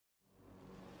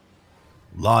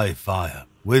Live fire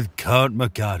with Kurt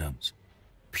McAdams.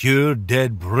 Pure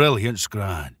dead brilliant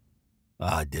scran.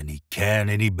 I didn't can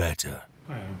any better.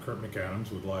 Hi, I'm Kurt McAdams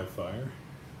with Live Fire.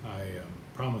 I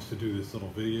promised to do this little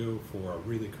video for a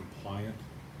really compliant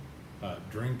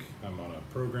drink. I'm on a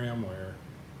program where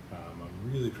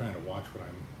I'm really trying to watch what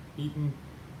I'm eating.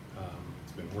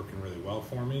 It's been working really well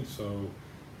for me, so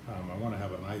I want to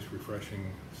have a nice, refreshing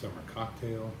summer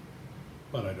cocktail,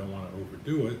 but I don't want to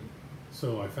overdo it.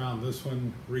 So I found this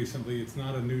one recently. It's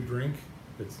not a new drink,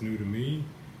 it's new to me.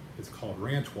 It's called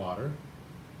ranch water,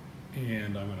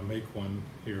 and I'm going to make one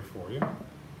here for you.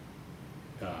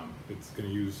 It's going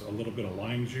to use a little bit of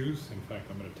lime juice. In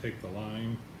fact, I'm going to take the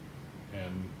lime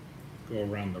and go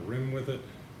around the rim with it,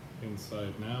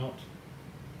 inside and out,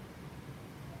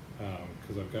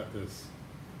 because I've got this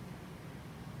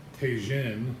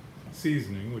Tajin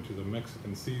seasoning, which is a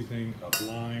Mexican seasoning of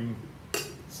lime,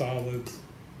 solids,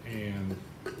 and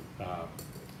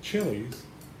chilies.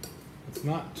 It's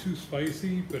not too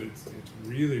spicy, but it's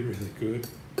really, really good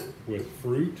with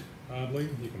fruit. Oddly,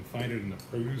 you can find it in the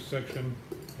produce section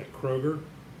at Kroger.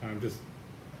 I'm just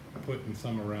putting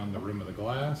some around the rim of the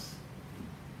glass.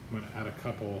 I'm going to add a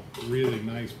couple really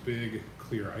nice big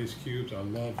clear ice cubes. I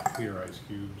love clear ice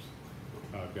cubes.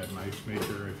 I've got an ice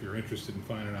maker. If you're interested in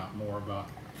finding out more about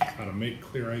how to make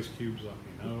clear ice cubes, let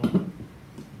me know.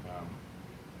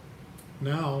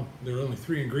 Now, there are only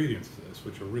 3 ingredients to this,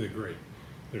 which are really great.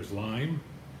 There's lime,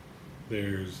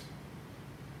 there's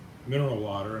mineral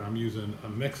water, and I'm using a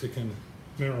Mexican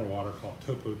mineral water called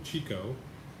Topo Chico.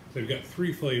 They've got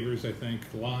 3 flavors, I think: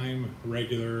 lime,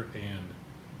 regular,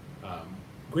 and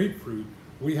grapefruit.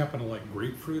 We happen to like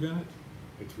grapefruit in it.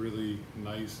 It's really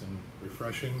nice and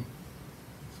refreshing.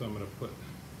 So I'm going to put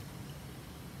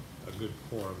a good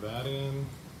pour of that in,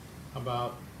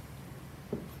 about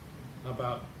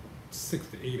 6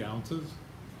 to 8 ounces.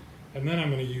 And then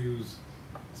I'm going to use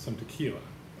some tequila.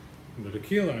 And the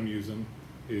tequila I'm using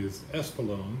is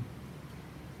Espolón.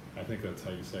 I think that's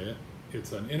how you say it.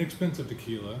 It's an inexpensive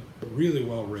tequila, really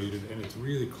well rated, and it's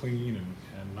really clean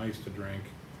and nice to drink.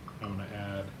 I'm going to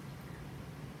add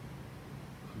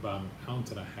about 1.5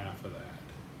 ounces of that.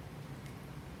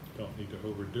 Don't need to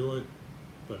overdo it,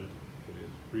 but it is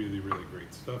really, really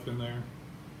great stuff in there.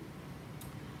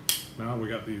 Now we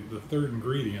got the third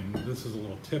ingredient. This is a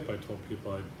little tip I told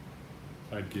people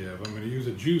I'd give. I'm going to use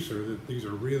a juicer. These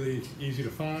are really easy to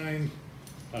find.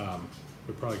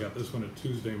 We probably got this one at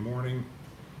Tuesday morning.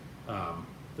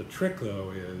 The trick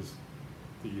though is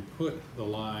that you put the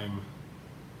lime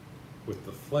with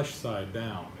the flesh side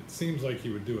down. It seems like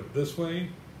you would do it this way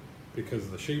because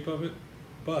of the shape of it,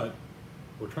 but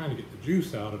we're trying to get the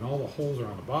juice out and all the holes are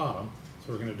on the bottom,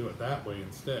 so we're going to do it that way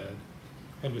instead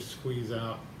and just squeeze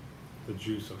out the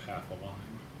juice of half a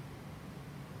lime.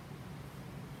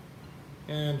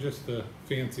 And just to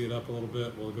fancy it up a little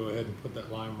bit, we'll go ahead and put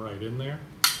that lime right in there.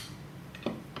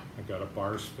 I've got a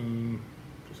bar spoon,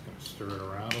 just going to stir it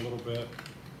around a little bit.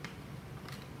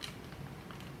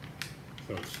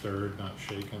 So it's stirred, not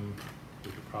shaken.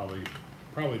 You could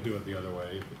probably do it the other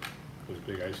way. Those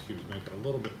big ice cubes make it a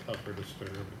little bit tougher to stir,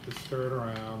 but just stir it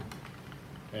around,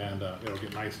 and it'll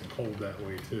get nice and cold that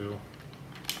way too.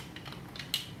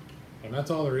 And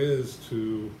that's all there is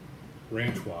to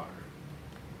ranch water.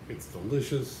 It's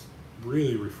delicious,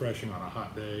 really refreshing on a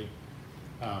hot day.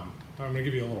 I'm going to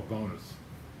give you a little bonus.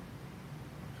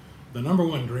 The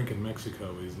 #1 drink in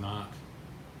Mexico is not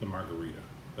the margarita.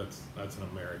 That's an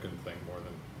American thing more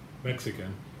than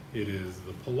Mexican. It is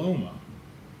the paloma,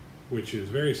 which is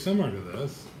very similar to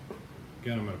this.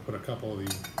 Again, I'm going to put a couple of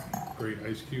these great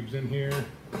ice cubes in here.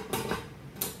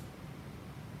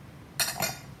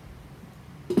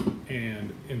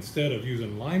 And instead of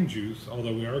using lime juice,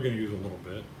 although we are going to use a little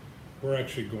bit, we're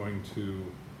actually going to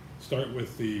start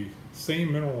with the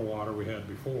same mineral water we had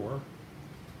before.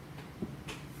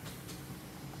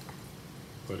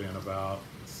 Put in about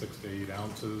 6 to 8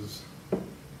 ounces.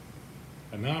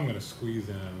 And now I'm going to squeeze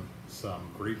in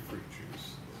some grapefruit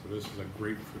juice. So this is a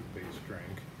grapefruit-based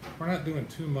drink. We're not doing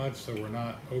too much, so we're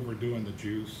not overdoing the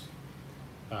juice.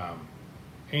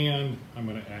 And I'm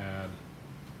going to add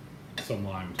some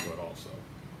lime to it also.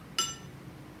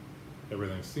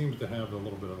 Everything seems to have a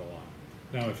little bit of the lime.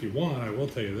 Now, if you want, I will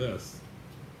tell you this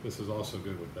is also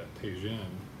good with that Tajin.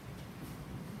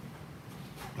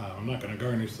 I'm not going to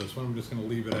garnish this one. I'm just going to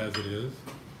leave it as it is.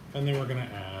 And then we're going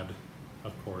to add,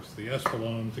 of course, the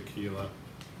Espolón tequila.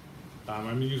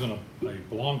 I'm using a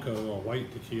Blanco, a white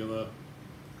tequila.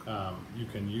 You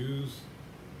can use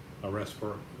a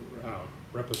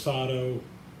Reposado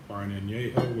or an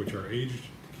Añejo, which are aged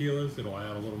tequilas. It'll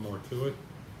add a little more to it.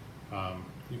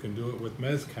 You can do it with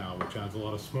mezcal, which adds a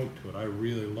lot of smoke to it. I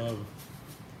really love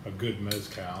a good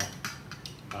mezcal.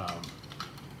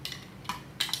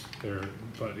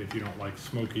 But if you don't like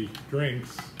smoky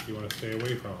drinks, you want to stay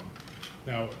away from them.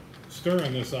 Now,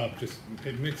 stirring this up,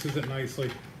 it mixes it nicely.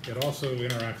 It also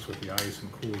interacts with the ice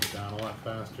and cools it down a lot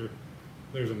faster.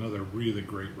 There's another really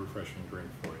great refreshing drink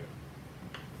for you.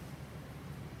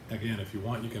 Again, if you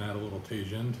want, you can add a little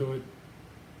Tajin to it.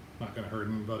 Not going to hurt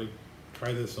anybody.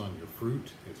 Try this on your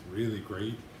fruit. It's really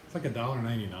great. It's like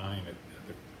 $1.99.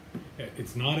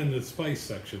 It's not in the spice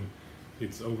section.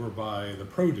 It's over by the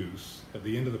produce, at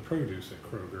the end of the produce at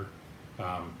Kroger,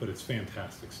 but it's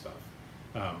fantastic stuff.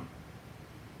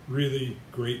 Really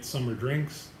great summer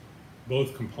drinks,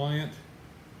 both compliant.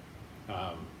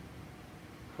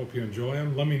 Hope you enjoy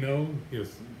them. Let me know.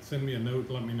 Send me a note.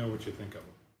 Let me know what you think of them.